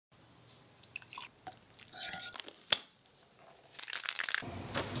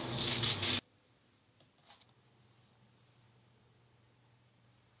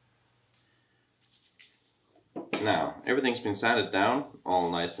right now. Everything's been sanded down,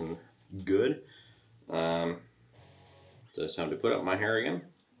 all nice and good. So it's time to put up my hair again.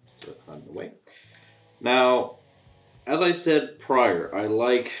 So out of the way. Now, as I said prior, I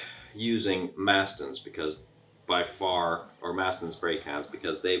like using Mastens because by far, or Maston spray cans,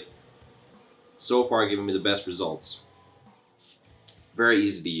 because they've so far given me the best results. Very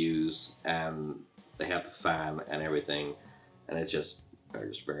easy to use, and they have the fan and everything, and they're just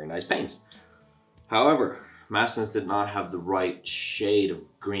very nice paints. However, Mastens did not have the right shade of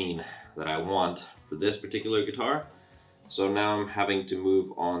green that I want for this particular guitar, so now I'm having to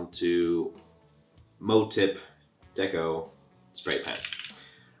move on to Motip Deco spray paint.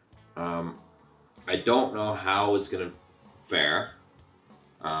 I don't know how it's gonna fare.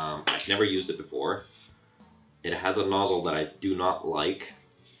 I've never used it before. It has a nozzle that I do not like.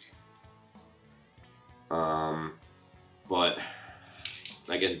 But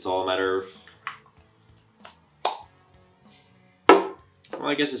I guess it's all a matter of, well,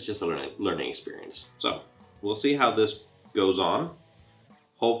 I guess it's just a learning experience. So we'll see how this goes on.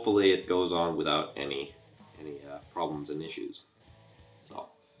 Hopefully it goes on without any problems and issues. So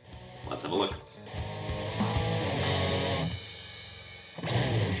let's have a look.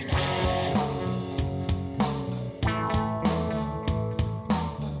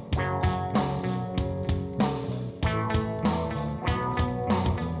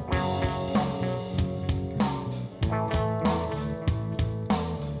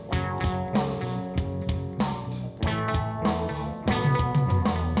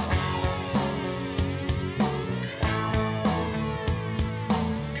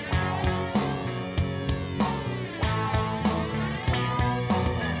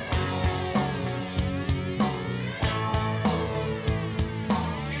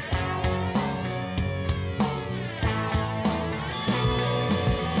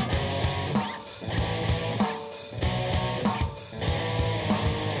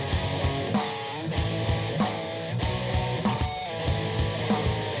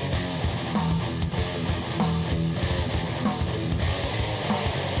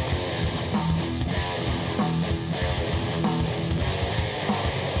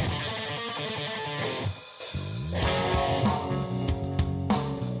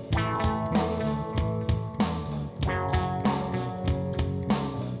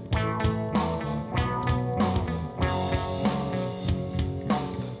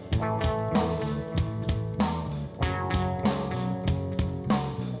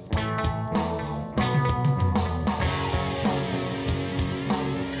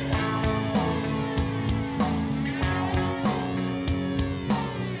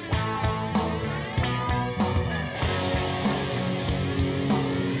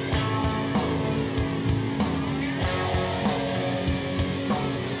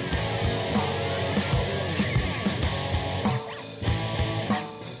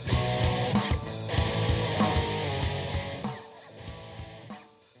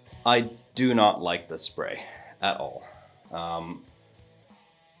 I do not like this spray at all.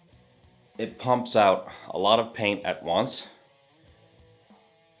 It pumps out a lot of paint at once,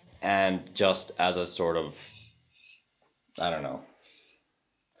 and just as a sort of, I don't know,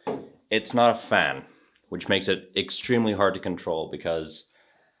 it's not a fan, which makes it extremely hard to control because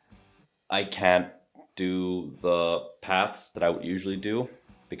I can't do the paths that I would usually do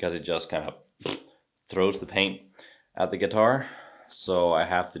because it just kind of throws the paint at the guitar. So I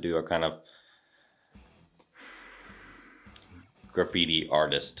have to do a kind of graffiti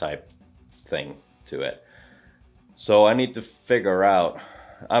artist type thing to it. So I need to figure out,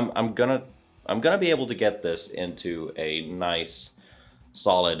 I'm gonna be able to get this into a nice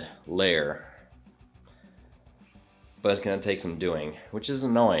solid layer, but it's gonna take some doing, which is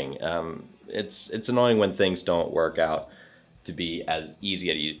annoying. It's annoying when things don't work out to be as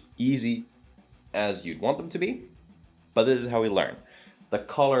easy as you'd want them to be, but this is how we learn. The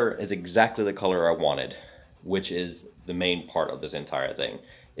color is exactly the color I wanted, which is the main part of this entire thing.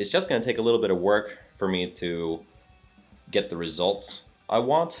 It's just gonna take a little bit of work for me to get the results I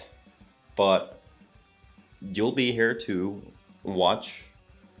want, but you'll be here to watch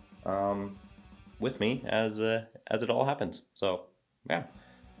with me as it all happens. So yeah,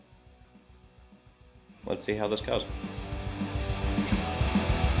 let's see how this goes.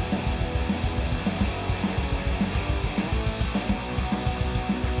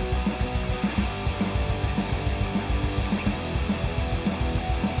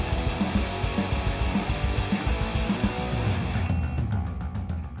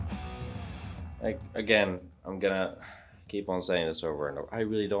 Again, I'm gonna keep on saying this over and over. I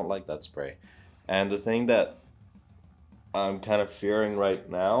really don't like that spray. And the thing that I'm kind of fearing right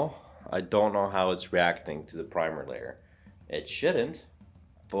now I don't know how it's reacting to the primer layer. It shouldn't,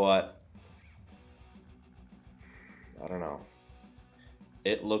 but I don't know.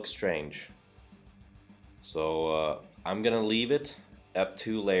 It looks strange. So I'm gonna leave it at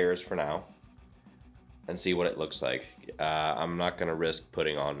 2 layers for now and see what it looks like. I'm not gonna risk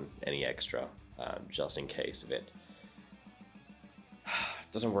putting on any extra just in case if it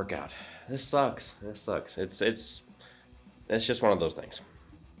doesn't work out. This sucks. This sucks. It's just one of those things.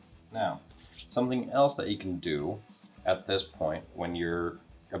 Now, something else that you can do at this point when you're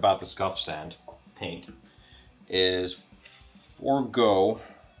about to scuff sand paint is forego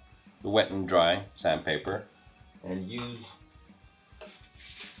the wet and dry sandpaper and use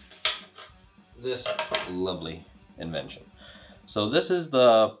this lovely invention. So this is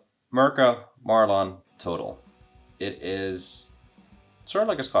the Mirka Marlon Total. It is sort of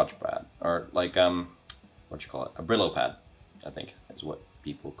like a Scotch pad, or like what you call it, a Brillo pad, I think is what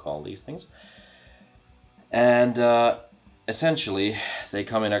people call these things. And essentially they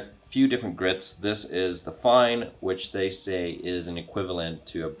come in a few different grits. This is the fine, which they say is an equivalent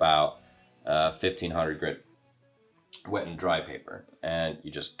to about 1500 grit wet and dry paper. And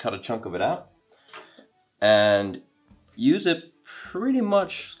you just cut a chunk of it out and use it pretty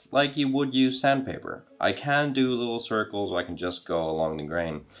much like you would use sandpaper. I can do little circles, or I can just go along the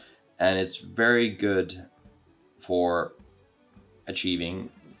grain, and it's very good for achieving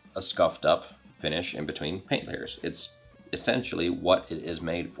a scuffed up finish in between paint layers. It's essentially what it is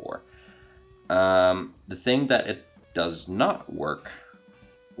made for. The thing that it does not work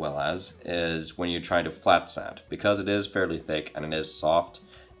well as is when you're trying to flat sand. Because it is fairly thick and it is soft,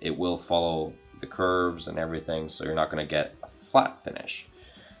 it will follow the curves and everything, so you're not going to get a flat finish.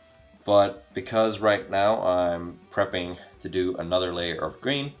 But because right now I'm prepping to do another layer of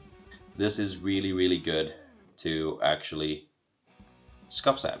green, this is really, really good to actually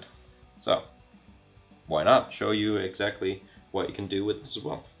scuff sand. So why not show you exactly what you can do with this as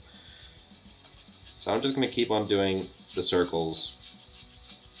well. So I'm just going to keep on doing the circles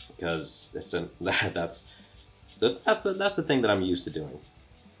because that's the thing that I'm used to doing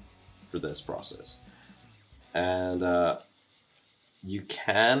for this process. And you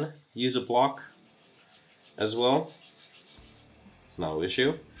can use a block as well. It's no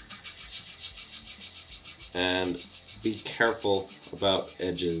issue. And be careful about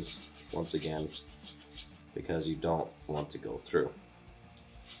edges once again, because you don't want to go through.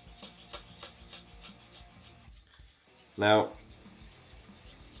 Now,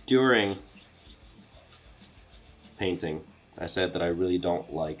 during painting, I said that I really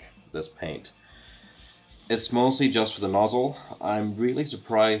don't like this paint. It's mostly just for the nozzle. I'm really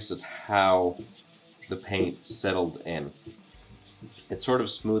surprised at how the paint settled in. It sort of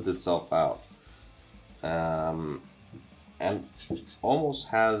smoothed itself out. And almost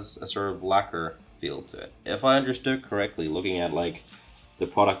has a sort of lacquer feel to it. If I understood correctly, looking at like the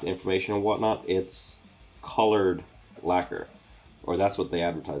product information and whatnot, it's colored lacquer, or that's what they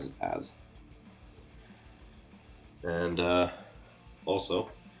advertise it as. And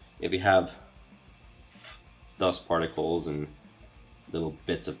also, if you have dust particles and little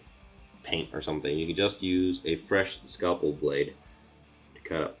bits of paint or something, you can just use a fresh scalpel blade to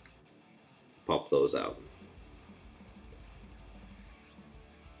kind of pop those out.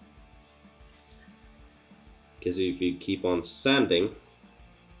 Because if you keep on sanding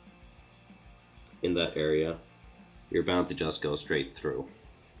in that area, you're bound to just go straight through,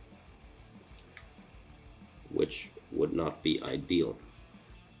 which would not be ideal.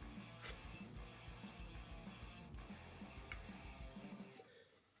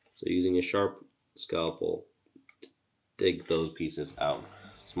 So using a sharp scalpel to dig those pieces out,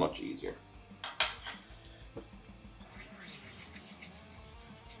 it's much easier.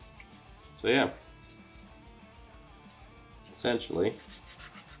 So yeah, essentially,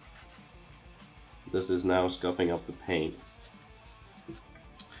 this is now scuffing up the paint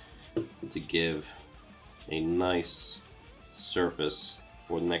to give a nice surface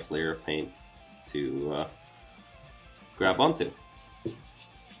for the next layer of paint to grab onto.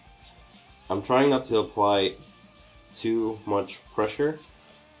 I'm trying not to apply too much pressure,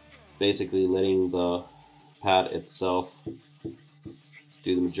 basically letting the pad itself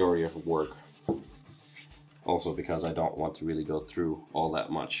do the majority of the work. Also because I don't want to really go through all that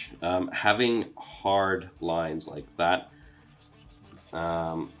much. Having hard lines like that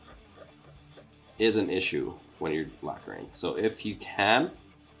is an issue when you're lacquering. So if you can,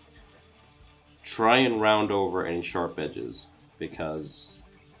 try and round over any sharp edges, because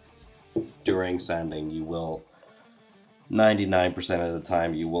during sanding you will, 99% of the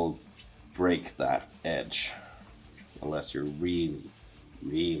time, you will break that edge unless you're really,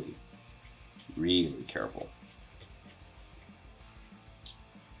 really really careful.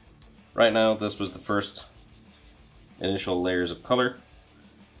 Right now, this was the first initial layers of color,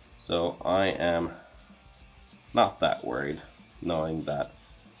 so I am not that worried, knowing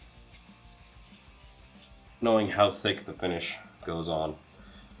how thick the finish goes on.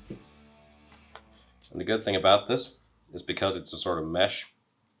 And the good thing about this is because it's a sort of mesh,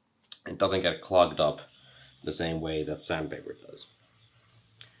 it doesn't get clogged up the same way that sandpaper does.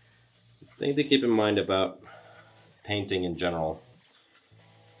 The thing to keep in mind about painting in general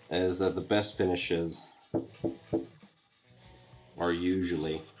is that the best finishes are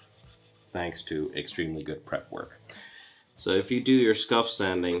usually thanks to extremely good prep work. So if you do your scuff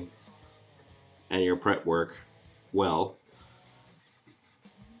sanding and your prep work well,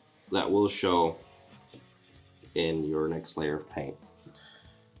 that will show in your next layer of paint.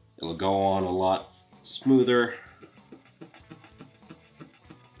 It'll go on a lot smoother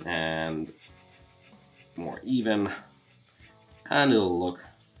and more even, and it'll look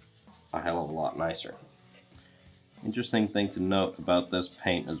a hell of a lot nicer. Interesting thing to note about this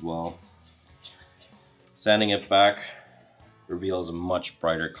paint as well, sanding it back reveals a much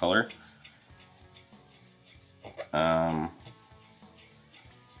brighter color.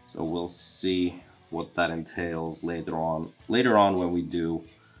 So we'll see what that entails later on when we do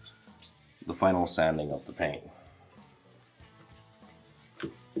the final sanding of the paint.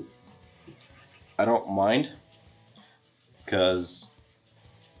 I don't mind, because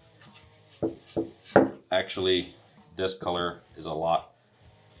actually this color is a lot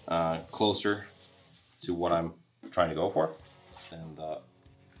closer to what I'm trying to go for than the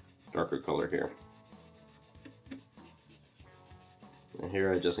darker color here. And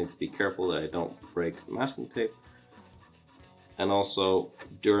here I just need to be careful that I don't break the masking tape. And also,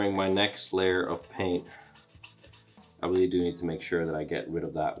 during my next layer of paint, I really do need to make sure that I get rid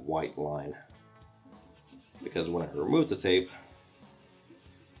of that white line, because when I remove the tape,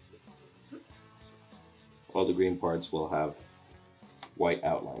 all the green parts will have white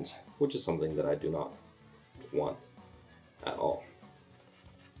outlines, which is something that I do not want at all.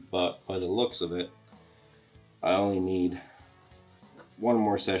 But by the looks of it, I only need one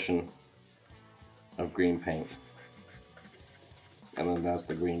more session of green paint, and then that's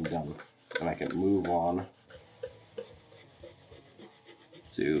the green done, and I can move on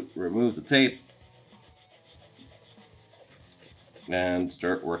to remove the tape and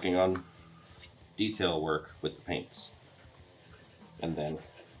start working on detail work with the paints, and then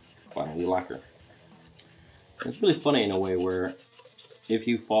finally lacquer. It's really funny in a way where if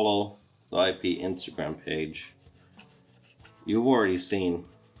you follow the IP Instagram page, you've already seen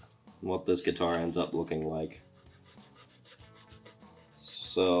what this guitar ends up looking like.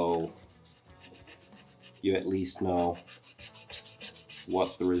 So you at least know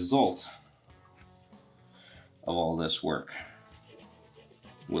what the result of all this work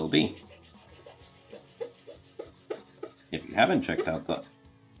will be. If you haven't checked out the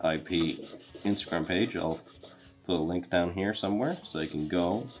IP Instagram page, I'll put a link down here somewhere so you can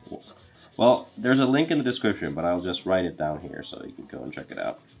go. Well, there's a link in the description, but I'll just write it down here so you can go and check it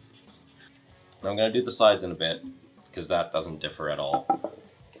out. I'm going to do the sides in a bit, because that doesn't differ at all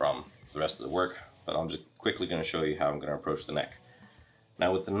from the rest of the work, but I'm just quickly going to show you how I'm going to approach the neck.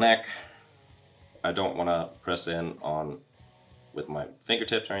 Now with the neck, I don't want to press in on with my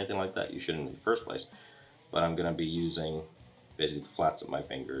fingertips or anything like that. You shouldn't in the first place, but I'm going to be using basically the flats of my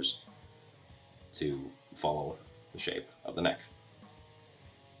fingers to follow the shape of the neck.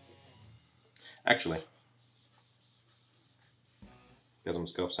 Actually, because I'm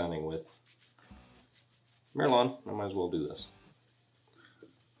scuff sanding with Merlon, I might as well do this. I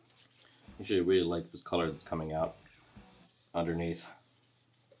actually really like this color that's coming out underneath.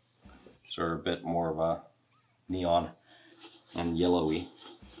 Sort of a bit more of a neon and yellowy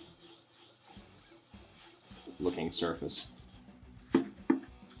looking surface. A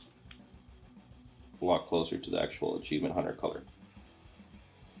lot closer to the actual Achievement Hunter color,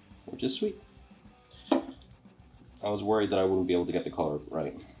 which is sweet. I was worried that I wouldn't be able to get the color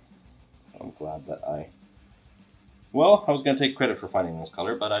right. I'm glad that I was going to take credit for finding this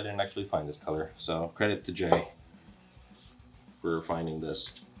color, but I didn't actually find this color. So credit to Jay for finding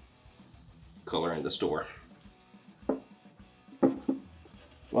this color in the store.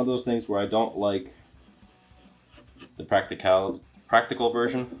 One of those things where I don't like the practical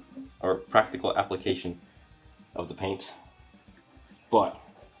version or practical application of the paint, but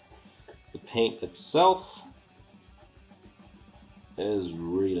the paint itself is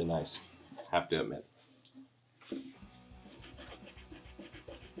really nice, I have to admit.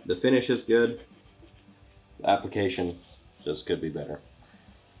 The finish is good, the application just could be better.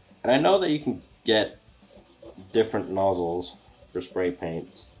 And I know that you can get different nozzles for spray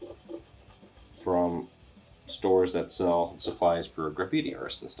paints from stores that sell supplies for graffiti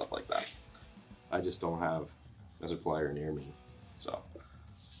artists and stuff like that. I just don't have a supplier near me, so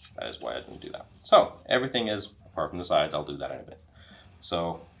that is why I didn't do that. So everything is, apart from the sides, I'll do that in a bit.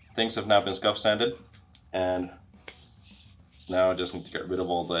 So things have now been scuff sanded, and now I just need to get rid of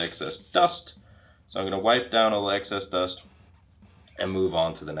all the excess dust. So I'm going to wipe down all the excess dust and move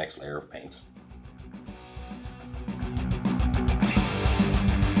on to the next layer of paint.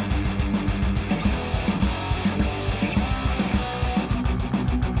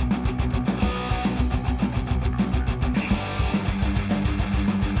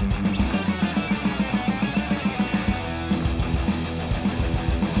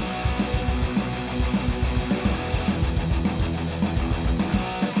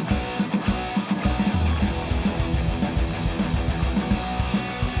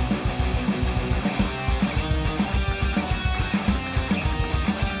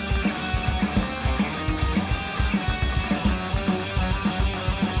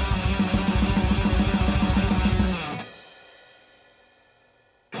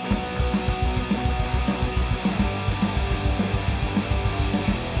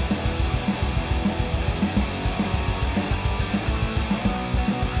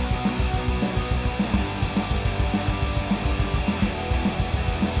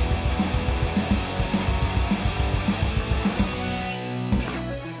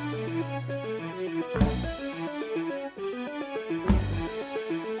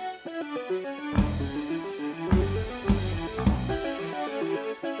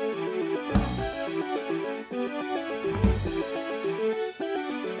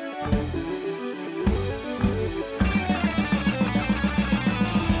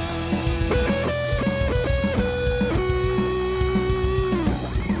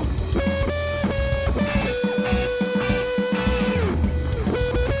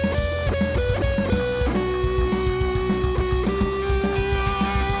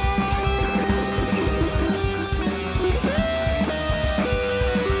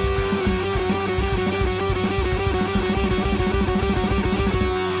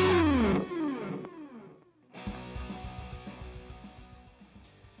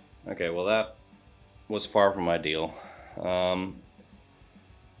 Okay, well that was far from ideal.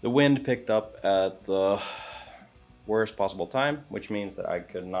 The wind picked up at the worst possible time, which means that I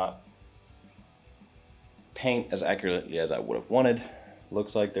could not paint as accurately as I would have wanted.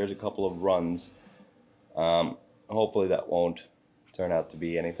 Looks like there's a couple of runs. Hopefully that won't turn out to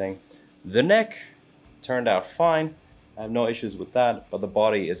be anything. The neck turned out fine. I have no issues with that, but the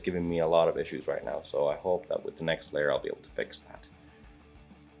body is giving me a lot of issues right now, so I hope that with the next layer I'll be able to fix that.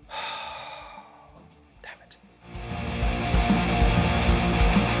 Damn it.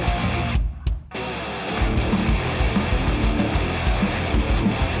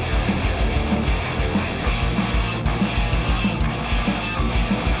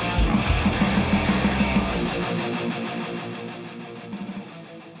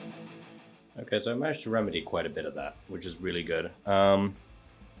 Okay, so I managed to remedy quite a bit of that, which is really good.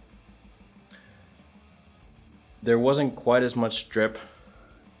 There wasn't quite as much strip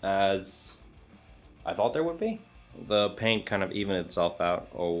as I thought there would be. The paint kind of evened itself out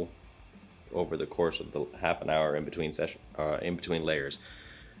over the course of the half an hour in between layers,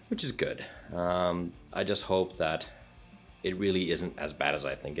 which is good. I just hope that it really isn't as bad as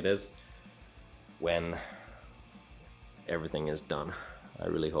I think it is when everything is done. I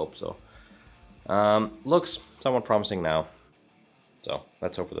really hope so. Looks somewhat promising now, so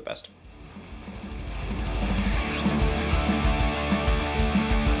let's hope for the best.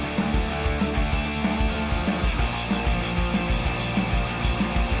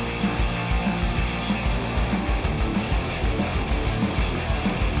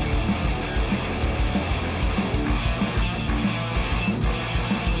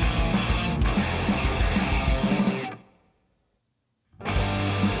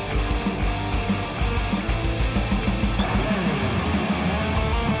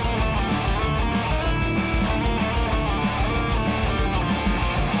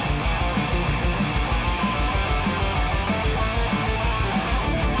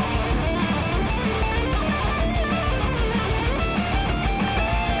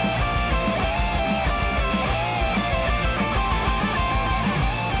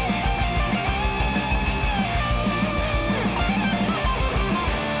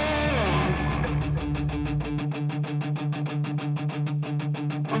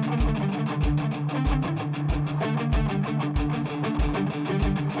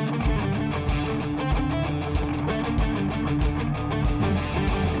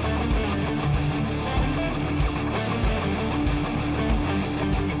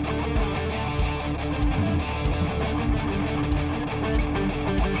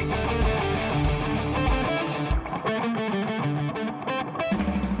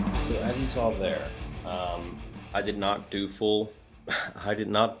 I did not do full, I did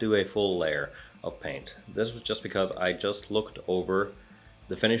not do a full layer of paint. This was just because I just looked over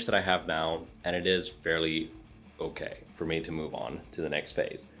the finish that I have now, and it is fairly okay for me to move on to the next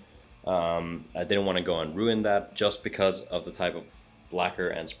phase. I didn't want to go and ruin that just because of the type of lacquer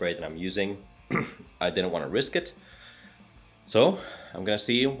and spray that I'm using. I didn't want to risk it. So I'm gonna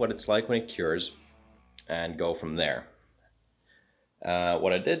see what it's like when it cures and go from there.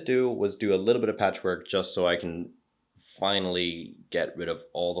 What I did do was do a little bit of patchwork just so I can finally get rid of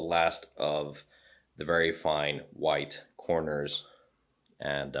all the last of the very fine white corners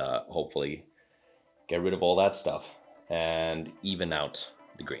and hopefully get rid of all that stuff and even out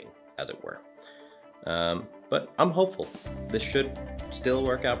the green, as it were. But I'm hopeful. This should still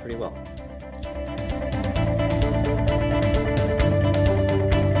work out pretty well.